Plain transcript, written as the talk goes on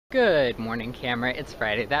Good morning, camera. It's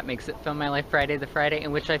Friday. That makes it Film My Life Friday, the Friday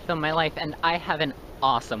in which I film my life, and I have an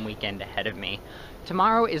awesome weekend ahead of me.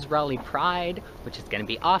 Tomorrow is Raleigh Pride, which is going to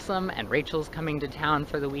be awesome, and Rachel's coming to town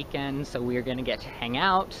for the weekend, so we're going to get to hang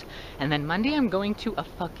out. And then Monday I'm going to a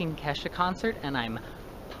fucking Kesha concert, and I'm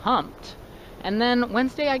pumped. And then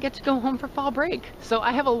Wednesday I get to go home for fall break, so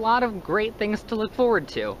I have a lot of great things to look forward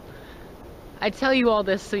to. I tell you all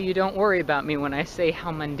this so you don't worry about me when I say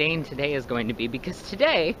how mundane today is going to be, because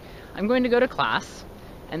today I'm going to go to class,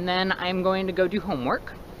 and then I'm going to go do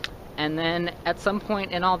homework, and then at some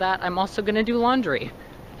point in all that I'm also going to do laundry,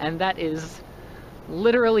 and that is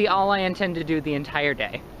literally all I intend to do the entire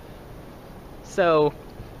day. So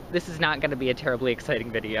this is not going to be a terribly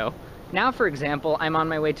exciting video. Now, for example, I'm on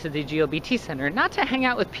my way to the GLBT Center, not to hang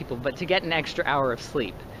out with people, but to get an extra hour of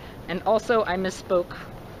sleep. And also, I misspoke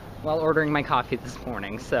while ordering my coffee this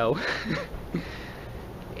morning, so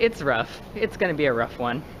it's rough. It's gonna be a rough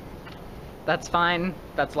one. That's fine.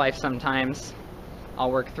 That's life sometimes.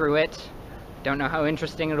 I'll work through it. Don't know how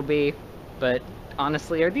interesting it'll be, but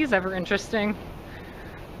honestly, are these ever interesting?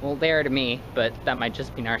 Well, they are to me, but that might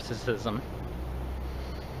just be narcissism.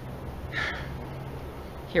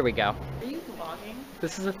 Here we go. Are you vlogging?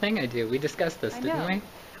 This is a thing I do. We discussed this, didn't we?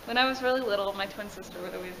 When I was really little, my twin sister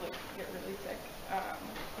would always get really sick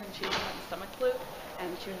when she would have the stomach flu,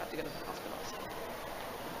 and she would have to go to the hospital. So.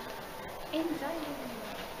 Anxiety.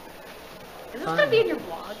 Is this gonna be in your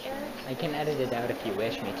vlog, Eric? I can edit it out if you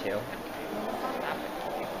wish me to.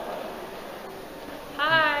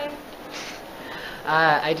 Hi.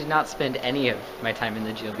 I did not spend any of my time in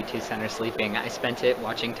the GLBT Center sleeping. I spent it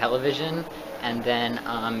watching television and then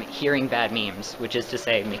hearing bad memes, which is to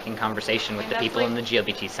say making conversation with the people in the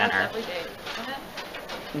GLBT Center. That's every day, isn't it?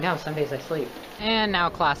 No, some days I sleep. And now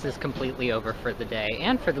class is completely over for the day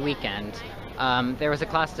and for the weekend. There was a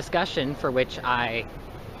class discussion for which I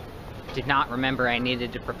did not remember I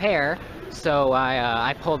needed to prepare, so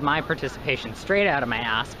I pulled my participation straight out of my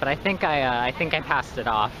ass, but I think I passed it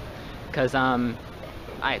off, because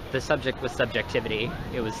the subject was subjectivity.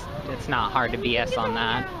 It's not hard to BS on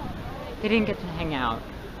that. They didn't get to hang out.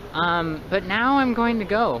 But now I'm going to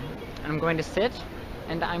go. I'm going to sit,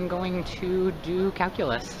 and I'm going to do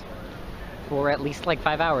calculus for at least like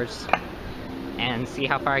 5 hours, and see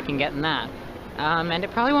how far I can get in that. And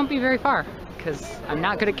it probably won't be very far, because I'm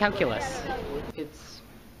not good at calculus. It's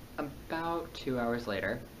about 2 hours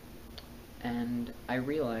later, and I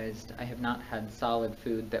realized I have not had solid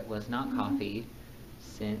food that was not coffee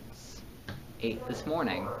since 8 this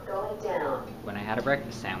morning, when I had a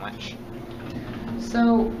breakfast sandwich.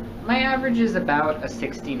 So my average is about a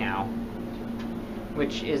 60 now,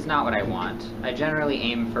 which is not what I want. I generally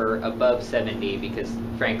aim for above 70 because,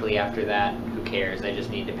 frankly, after that, who cares? I just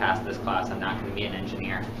need to pass this class. I'm not going to be an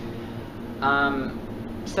engineer.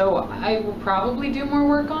 So I will probably do more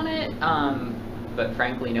work on it, but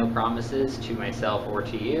frankly, no promises to myself or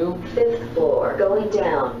to you. 5th floor, going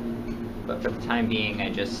down. But for the time being, I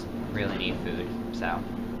just really need food, so.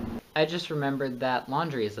 I just remembered that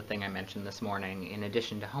laundry is the thing I mentioned this morning, in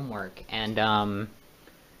addition to homework, and,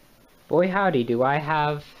 boy howdy, do I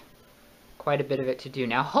have quite a bit of it to do.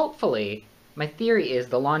 Now, hopefully, my theory is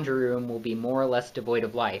the laundry room will be more or less devoid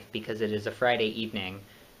of life, because it is a Friday evening,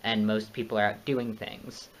 and most people are out doing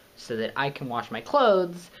things, so that I can wash my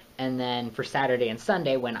clothes, and then for Saturday and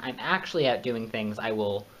Sunday, when I'm actually out doing things, I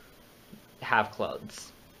will have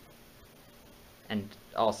clothes. And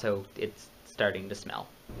also, it's starting to smell.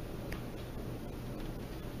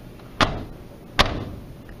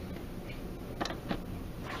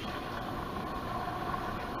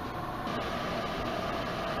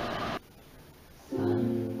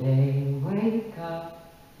 Sunday, wake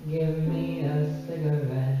up, give me a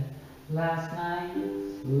cigarette. Last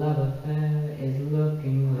night's love affair is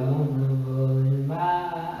looking vulnerable in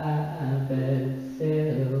my bed.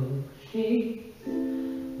 Silk sheets,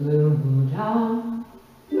 blue dawn,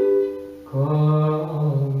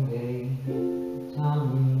 Colgate, tell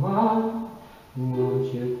me what,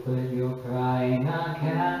 won't you quit your crying? I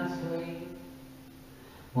can't sleep.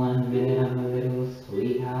 1 minute I'm a little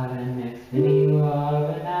sweetheart, and next minute you are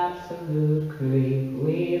an absolute creep.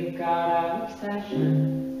 We've got our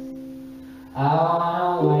obsessions. I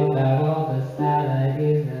wanna wipe out all the sad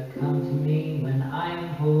ideas that come to me when I'm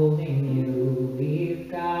holding you. We've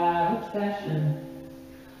got our obsessions.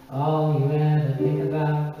 All you ever think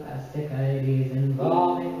about are sick ideas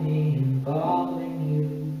involving me, involving you.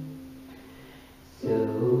 So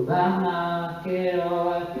I'll knock it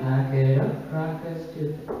or a packet of crackers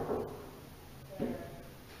too.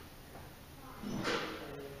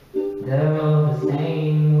 They're all the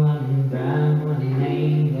same, one brand, one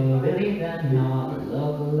name, but really they're not.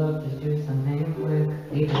 Local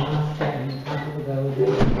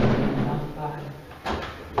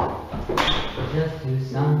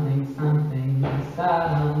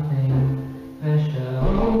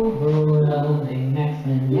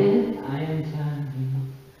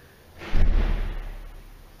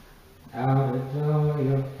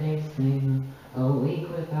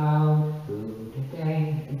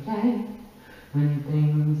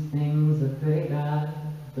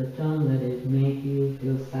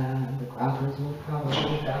ones will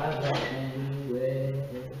probably die anyway.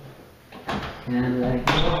 Can't let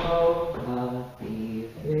go of be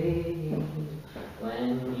free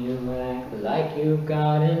when you act like you've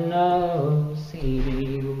got an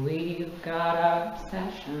OCD. We've got our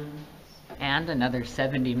obsessions. And another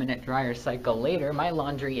 70-minute dryer cycle later, my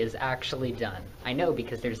laundry is actually done. I know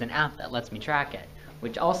because there's an app that lets me track it,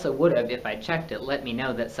 which also would have, if I checked it, let me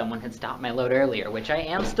know that someone had stopped my load earlier, which I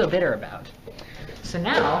am still bitter about. So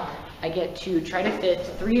now, I get to try to fit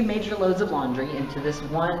 3 major loads of laundry into this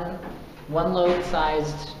one load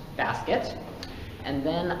sized basket, and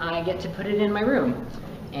then I get to put it in my room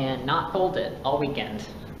and not fold it all weekend.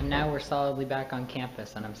 Now we're solidly back on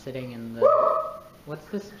campus, and I'm sitting in the, what's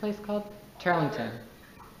this place called? Turlington.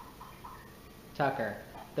 Tucker.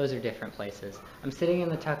 Those are different places. I'm sitting in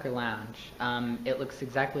the Tucker Lounge. It looks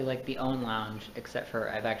exactly like the OWN Lounge, except for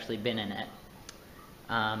I've actually been in it.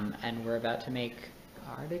 And we're about to make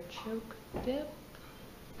artichoke dip?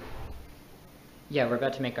 Yeah, we're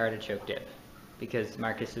about to make artichoke dip, because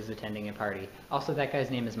Marcus is attending a party. Also, that guy's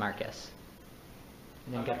name is Marcus.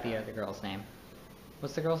 I didn't get the other girl's name.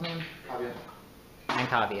 What's the girl's name? Kavya. And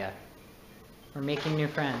Kavya. We're making new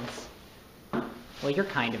friends. Well, you're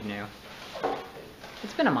kind of new.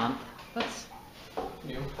 It's been a month. That's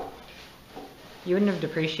New. You wouldn't have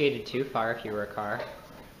depreciated too far if you were a car.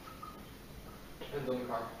 Depends on the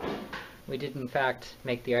car. We did in fact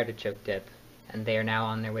make the artichoke dip, and they are now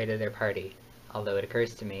on their way to their party. Although it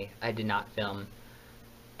occurs to me, I did not film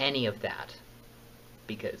any of that,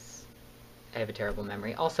 because I have a terrible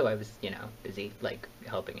memory. Also, I was, busy,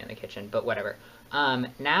 helping in the kitchen, but whatever.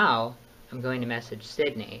 Now, I'm going to message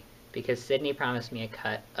Sydney, because Sydney promised me a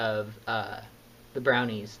cut of, the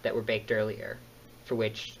brownies that were baked earlier, for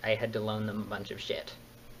which I had to loan them a bunch of shit.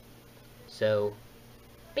 So,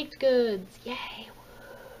 baked goods, yay!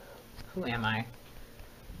 Who am I?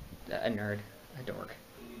 A nerd, a dork.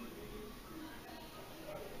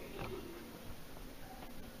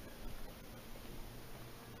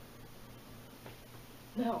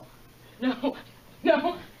 No. No.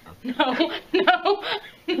 No. No. No.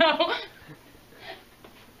 No.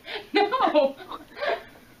 No. No.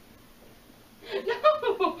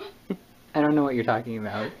 I don't know what you're talking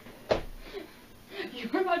about.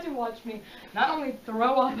 You're about to watch me not only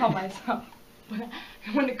throw up on myself, but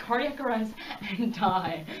I'm going to cardiac arrest and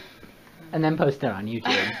die. And then post it on YouTube.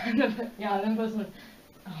 Yeah, and then post it.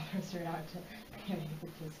 Oh, first out to Panic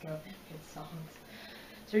at the Disco hit songs.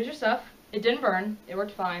 So here's your stuff. It didn't burn. It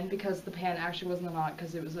worked fine because the pan actually wasn't hot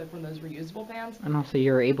because it was like one of those reusable pans. And also,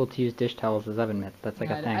 you were able to use dish towels as oven mitts. That's like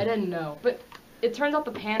a thing. I didn't know, but it turns out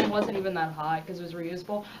the pan wasn't even that hot because it was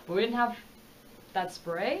reusable. But we didn't have that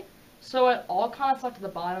spray, so it all kind of stuck to the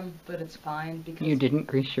bottom. But it's fine because You didn't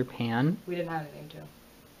grease your pan? we didn't have anything to.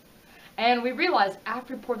 And we realized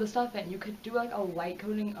after we poured the stuff in, you could do like a light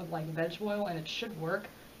coating of like vegetable oil, and it should work.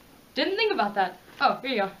 Didn't think about that. Oh,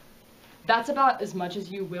 here you go. That's about as much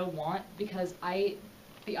as you will want because I ate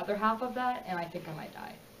the other half of that and I think I might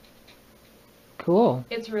die. Cool.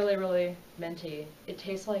 It's really, really minty. It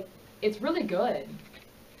tastes like, it's really good,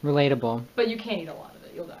 Relatable. but you can't eat a lot of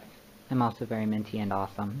it. You'll die. I'm also very minty and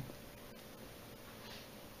awesome.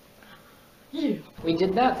 Yeah. We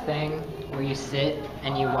did that thing where you sit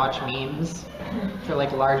and you watch memes for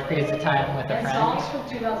like large periods of time with a friend. from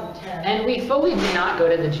 2010. And we fully did not go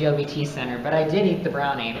to the GLBT Center, but I did eat the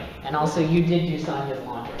brownie. And also, you did do Sonia's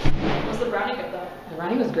laundry. Was the brownie good though? The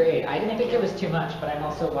brownie was great. I didn't think it was too much, but I'm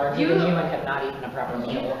also larger than you and have not eaten a proper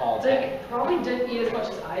meal all day. Probably didn't eat as much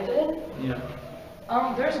as I did. Yeah.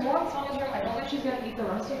 There's more in Sonia's room. I don't think she's gonna eat the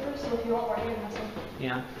rest of her, so if you want more, you can have some.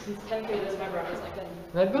 Yeah. Since technically this is my brownie's like that.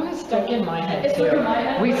 Red bone is stuck in my head It's too. stuck in my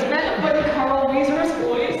head. We spent With Carl Weezer's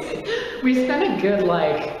voice. we spent a good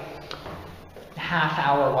half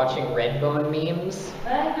hour watching Redbone memes.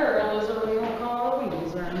 That girl is a real Carl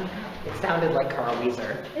Weezer. It sounded like Carl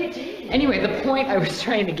Weezer. It did. Anyway, the point I was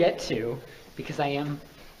trying to get to, because I am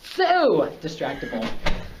so distractible,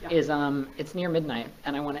 is it's near midnight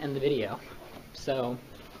and I want to end the video. So,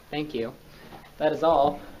 thank you. That is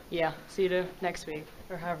all. Yeah, see you next week,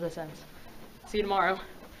 or however this ends. See you tomorrow.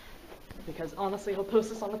 Because honestly, he'll post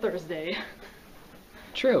this on a Thursday.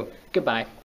 True. Goodbye.